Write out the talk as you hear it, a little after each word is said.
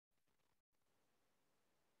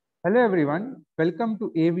Hello everyone, welcome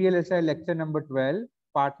to AVLSI lecture number 12,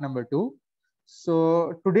 part number 2.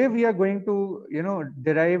 So today we are going to,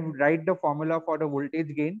 write the formula for the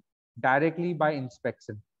voltage gain directly by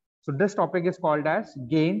inspection. So this topic is called as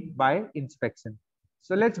gain by inspection.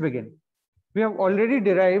 So let's begin. We have already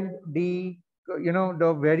derived the,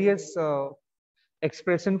 the various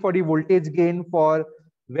expression for the voltage gain for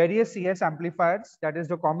various CS amplifiers, that is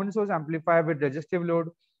the common source amplifier with resistive load,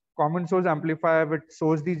 common source amplifier with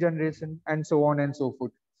source degeneration, and so on and so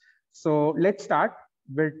forth. So let's start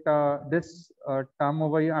with this term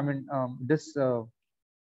over here. This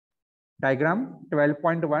diagram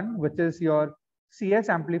 12.1, which is your CS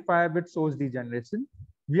amplifier with source degeneration.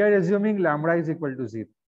 We are assuming lambda is equal to 0.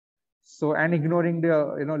 So, and ignoring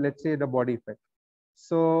the, let's say the body effect.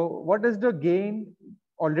 So what is the gain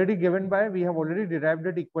already given by? We have already derived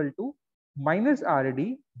it equal to minus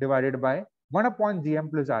RD divided by 1 upon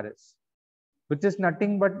Gm plus Rs, which is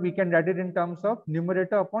nothing but we can write it in terms of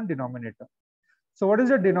numerator upon denominator. So what is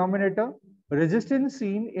the denominator? Resistance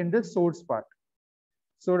seen in the source part.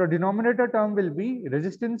 So the denominator term will be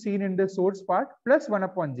resistance seen in the source part plus 1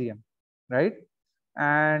 upon Gm, right?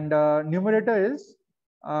 And numerator is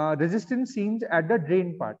resistance seen at the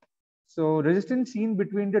drain part. So resistance seen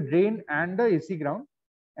between the drain and the AC ground,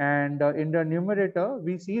 and in the numerator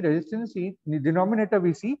we see resistance seen, in the denominator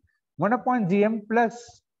we see 1 upon Gm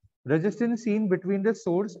plus resistance seen between the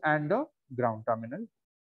source and the ground terminal.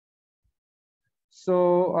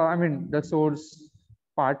 So the source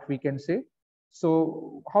part we can say.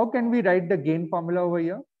 So how can we write the gain formula over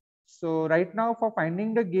here? So right now for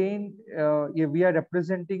finding the gain, we are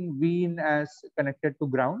representing V in as connected to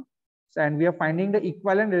ground. And we are finding the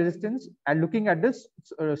equivalent resistance and looking at this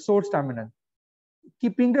source terminal,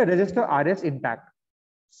 keeping the resistor Rs intact.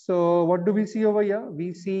 So what do we see over here?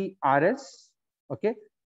 We see Rs, okay.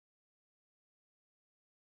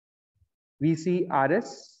 We see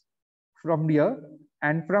Rs from here,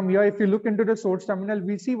 and from here, if you look into the source terminal,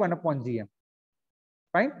 we see 1 upon Gm.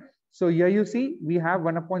 Fine. So here you see we have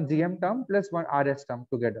 1 upon Gm term plus 1 Rs term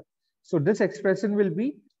together. So this expression will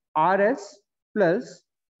be Rs plus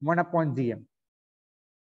 1 upon Gm.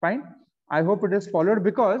 Fine. I hope it is followed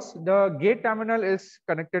because the gate terminal is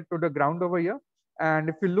connected to the ground over here. And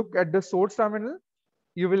if you look at the source terminal,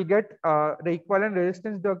 you will get the equivalent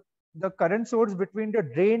resistance. The current source between the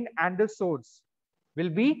drain and the source will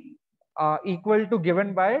be equal to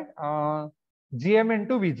given by Gm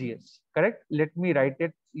into VGS. Correct? Let me write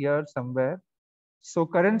it here somewhere. So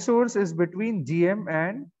current source is between Gm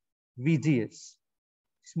and VGS.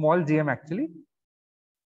 Small Gm actually.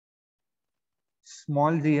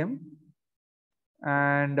 Small Gm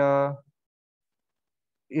and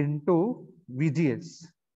into VGS.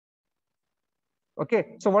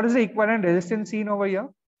 Okay, so what is the equivalent resistance seen over here?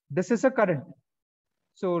 This is a current.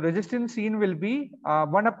 So resistance seen will be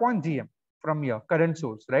 1 upon Gm from here, current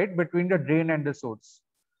source, right? Between the drain and the source,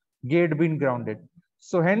 gate being grounded.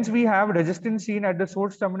 So hence we have resistance seen at the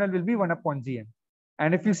source terminal will be 1 upon Gm.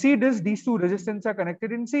 And if you see this, these two resistance are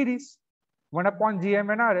connected in series, 1 upon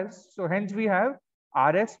Gm and Rs. So hence we have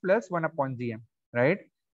Rs plus 1 upon Gm, right?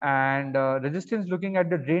 And resistance looking at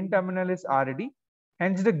the drain terminal is Rd.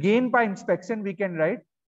 Hence the gain by inspection we can write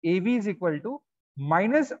AV is equal to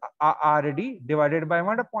minus Rd divided by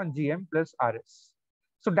 1 upon Gm plus Rs.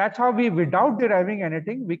 So that's how we, without deriving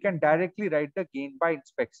anything, we can directly write the gain by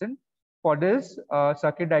inspection for this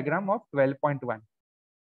circuit diagram of 12.1.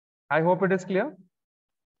 I hope it is clear.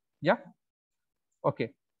 Yeah. Okay,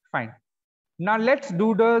 fine. Now let's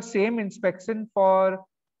do the same inspection for,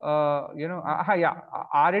 Rd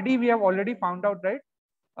we have already found out, right?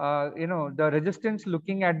 The resistance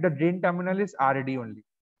looking at the drain terminal is Rd only.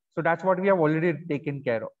 So that's what we have already taken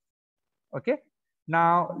care of. Okay.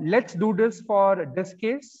 Now let's do this for this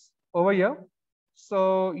case over here.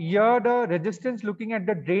 So here the resistance looking at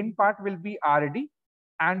the drain part will be Rd,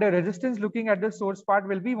 and the resistance looking at the source part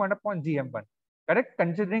will be 1 upon Gm1. Correct?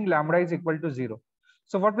 Considering lambda is equal to 0.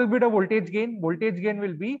 So what will be the voltage gain? Voltage gain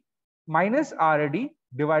will be minus Rd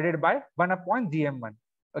divided by 1 upon Gm1.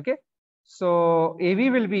 Okay. So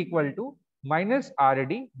AV will be equal to minus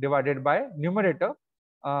Rd divided by numerator,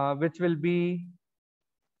 which will be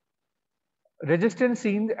resistance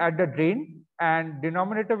seen at the drain, and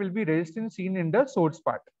denominator will be resistance seen in the source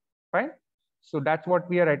part. Fine. So that's what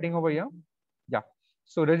we are writing over here. Yeah.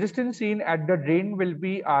 So resistance seen at the drain will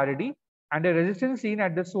be Rd, and the resistance seen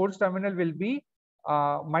at the source terminal will be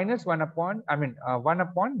minus 1 upon, 1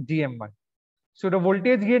 upon Gm1. So the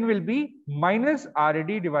voltage gain will be minus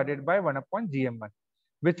Rd divided by 1 upon Gm1,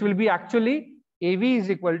 which will be actually AV is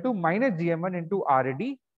equal to minus Gm1 into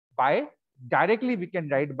Rd by, directly we can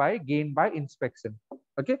write by gain by inspection.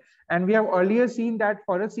 Okay, and we have earlier seen that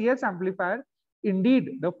for a CS amplifier,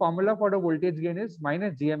 indeed the formula for the voltage gain is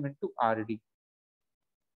minus GM into RD.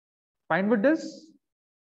 Fine with this?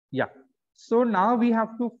 Yeah. So now we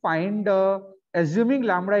have to find, assuming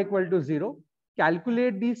lambda equal to 0,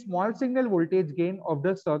 calculate the small signal voltage gain of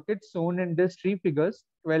the circuit shown in these three figures: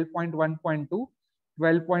 12.1.2,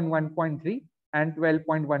 12.1.3, and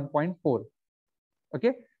 12.1.4.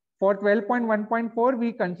 Okay. For 12.1.4,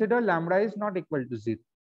 we consider lambda is not equal to 0.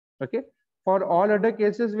 Okay. For all other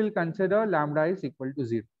cases, we'll consider lambda is equal to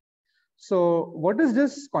 0. So what is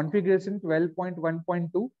this configuration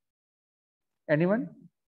 12.1.2? Anyone?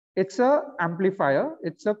 It's a amplifier.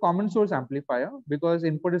 It's a common source amplifier because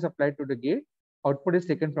input is applied to the gate, output is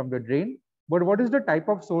taken from the drain. But what is the type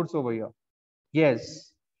of source over here?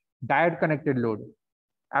 Yes, diode connected load.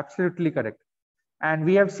 Absolutely correct. And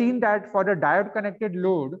we have seen that for the diode connected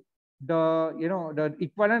load, the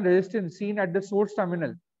equivalent resistance seen at the source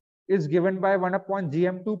terminal is given by 1 upon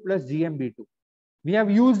GM2 plus GMB2. We have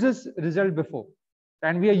used this result before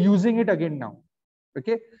and we are using it again now.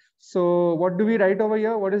 Okay, so what do we write over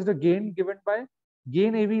here? What is the gain given by?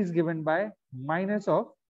 Gain AV is given by minus of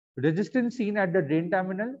resistance seen at the drain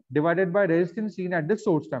terminal divided by resistance seen at the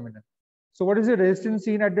source terminal. So what is the resistance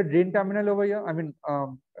seen at the drain terminal over here? I mean,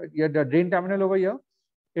 the drain terminal over here,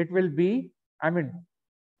 it will be,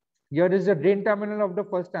 here is the drain terminal of the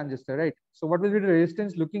first transistor, right? So what will be the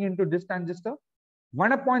resistance looking into this transistor?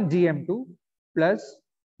 1 upon GM2 plus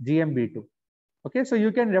GMB2. Okay, so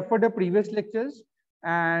you can refer the previous lectures,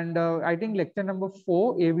 and I think lecture number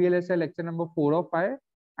 4, AVLSI lecture number 4 or 5.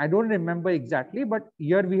 I don't remember exactly, but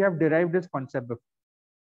here we have derived this concept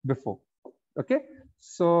before. Okay,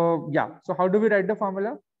 so yeah, so how do we write the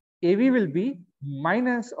formula? AV will be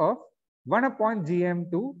minus of 1 upon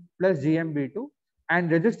GM2 plus GMB2, and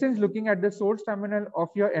resistance looking at the source terminal of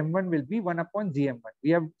your M1 will be 1 upon GM1. We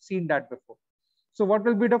have seen that before. So what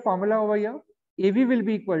will be the formula over here? AV will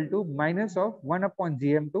be equal to minus of 1 upon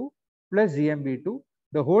GM2 plus GMB2,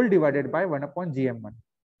 the whole divided by 1 upon GM1.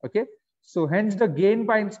 Okay, so hence the gain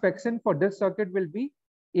by inspection for this circuit will be,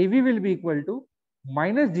 AV will be equal to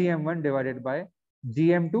minus GM1 divided by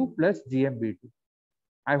GM2 plus GMB2.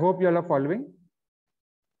 I hope you all are following.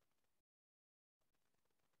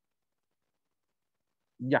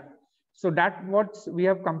 Yeah, so that what we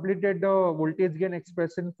have completed the voltage gain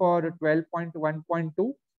expression for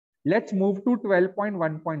 12.1.2. Let's move to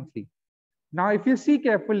 12.1.3. Now, if you see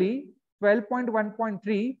carefully,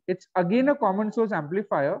 12.1.3, it's again a common source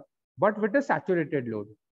amplifier, but with a saturated load,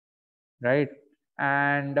 right?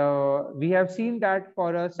 And we have seen that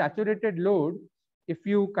for a saturated load, if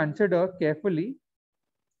you consider carefully,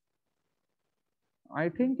 I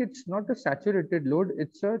think it's not a saturated load,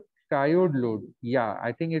 it's a triode load. Yeah,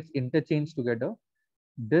 I think it's interchanged together.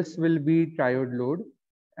 This will be triode load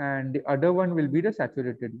and the other one will be the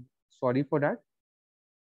saturated. Sorry for that.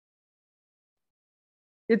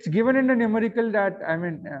 It's given in the numerical that,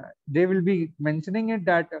 they will be mentioning it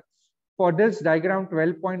that for this diagram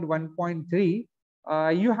 12.1.3,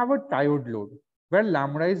 you have a triode load where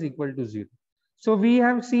lambda is equal to 0. So we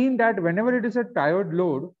have seen that whenever it is a triode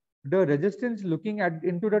load, the resistance looking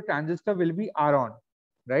into the transistor will be R on,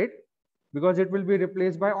 right? Because it will be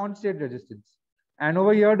replaced by on-state resistance. And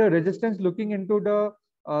over here, the resistance looking into the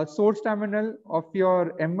source terminal of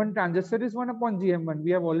your M1 transistor is 1 upon GM1.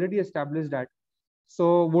 We have already established that.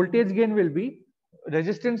 So voltage gain will be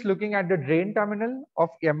resistance looking at the drain terminal of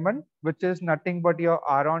M1, which is nothing but your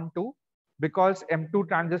R on 2, because M2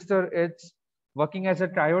 transistor is working as a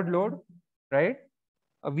triode load, right?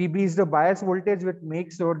 VB is the bias voltage which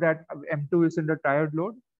makes sure that M2 is in the triode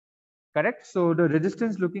load, correct? So the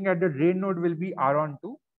resistance looking at the drain node will be R on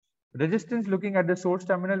 2. Resistance looking at the source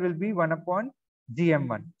terminal will be 1 upon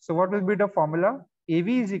GM1. So what will be the formula? AV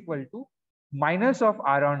is equal to minus of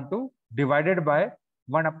R on 2 divided by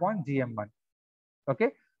 1 upon GM1.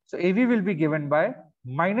 Okay, so AV will be given by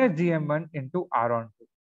minus GM1 into R on 2.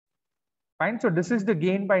 Fine, so this is the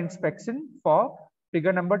gain by inspection for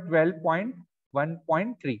figure number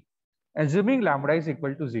 12.1.3, assuming lambda is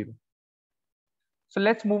equal to 0. So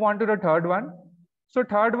let's move on to the third one. So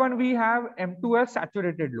third one, we have M2 as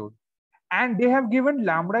saturated load, and they have given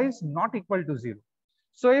lambda is not equal to 0.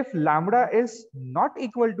 So if lambda is not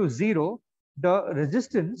equal to 0, the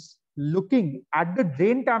resistance looking at the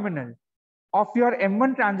drain terminal of your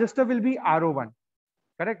M1 transistor will be RO1,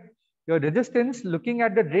 correct? Your resistance looking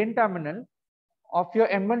at the drain terminal of your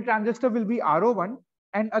M1 transistor will be RO1,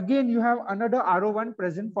 and again you have another RO1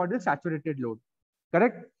 present for the saturated load,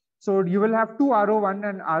 correct? So you will have two RO1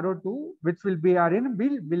 and RO2, which will be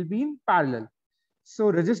in parallel. So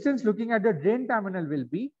resistance looking at the drain terminal will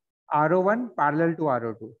be RO1 parallel to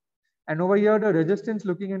RO2. And over here, the resistance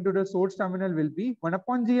looking into the source terminal will be 1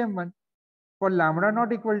 upon GM1 for lambda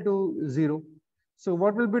not equal to 0. So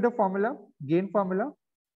what will be the formula? Gain formula.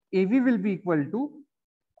 AV will be equal to,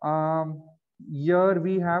 here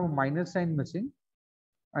we have minus sign missing.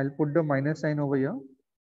 I'll put the minus sign over here.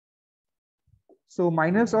 So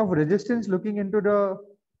minus of resistance looking into the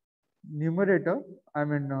numerator,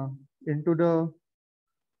 into the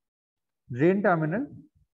drain terminal.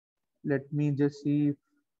 Let me just see.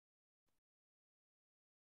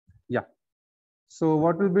 Yeah. So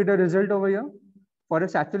what will be the result over here? For a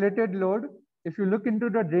saturated load, if you look into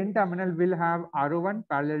the drain terminal, we'll have RO1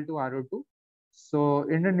 parallel to RO2. So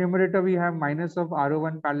in the numerator, we have minus of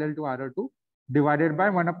RO1 parallel to RO2 divided by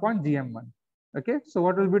 1 upon GM1. Okay. So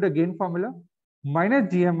what will be the gain formula?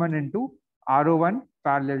 Minus GM1 into RO1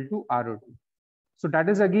 parallel to RO2. So that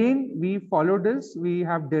is again, we follow this. We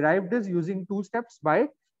have derived this using 2 steps by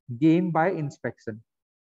gain by inspection.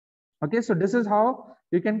 Okay, so this is how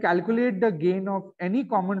you can calculate the gain of any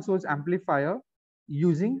common source amplifier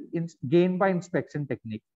using gain by inspection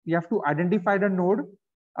technique. You have to identify the node,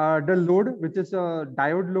 the load, which is a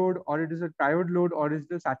diode load, or it is a triode load, or is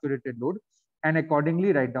the saturated load, and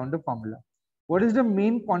accordingly write down the formula. What is the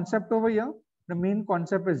main concept over here? The main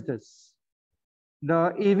concept is this.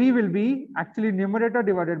 The AV will be actually numerator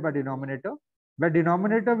divided by denominator, where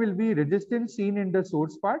denominator will be resistance seen in the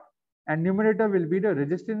source part, and numerator will be the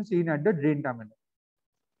resistance seen at the drain terminal.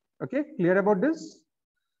 Okay, clear about this?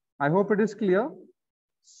 I hope it is clear.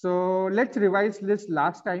 So let's revise this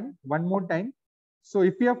last time, one more time. So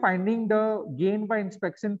if we are finding the gain by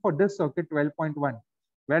inspection for this circuit 12.1,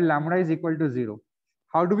 where lambda is equal to 0,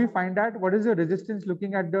 how do we find that? What is the resistance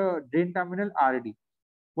looking at the drain terminal? RD.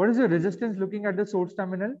 What is the resistance looking at the source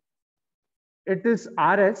terminal? It is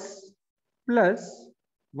RS plus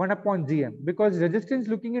 1 upon GM, because resistance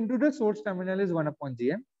looking into the source terminal is 1 upon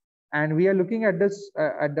GM, and we are looking at this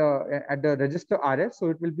at the resistor RS, so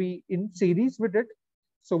it will be in series with it.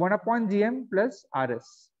 So 1 upon GM plus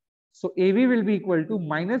RS. So AV will be equal to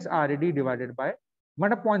minus RD divided by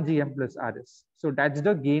 1 upon GM plus RS. So that's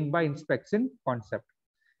the gain by inspection concept,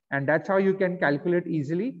 and that's how you can calculate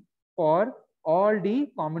easily for all the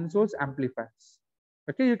common source amplifiers.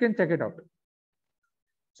 Okay, you can check it out.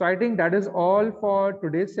 So I think that is all for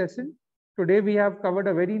today's session. Today we have covered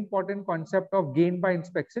a very important concept of gain by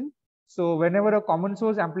inspection. So whenever a common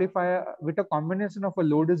source amplifier with a combination of a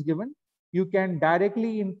load is given, you can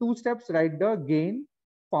directly in 2 steps write the gain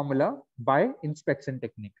formula by inspection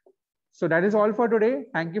technique. So that is all for today.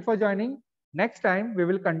 Thank you for joining. Next time we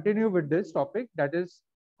will continue with this topic, that is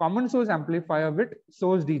common source amplifier with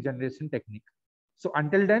source degeneration technique. So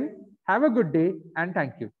until then, have a good day and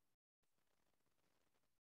thank you.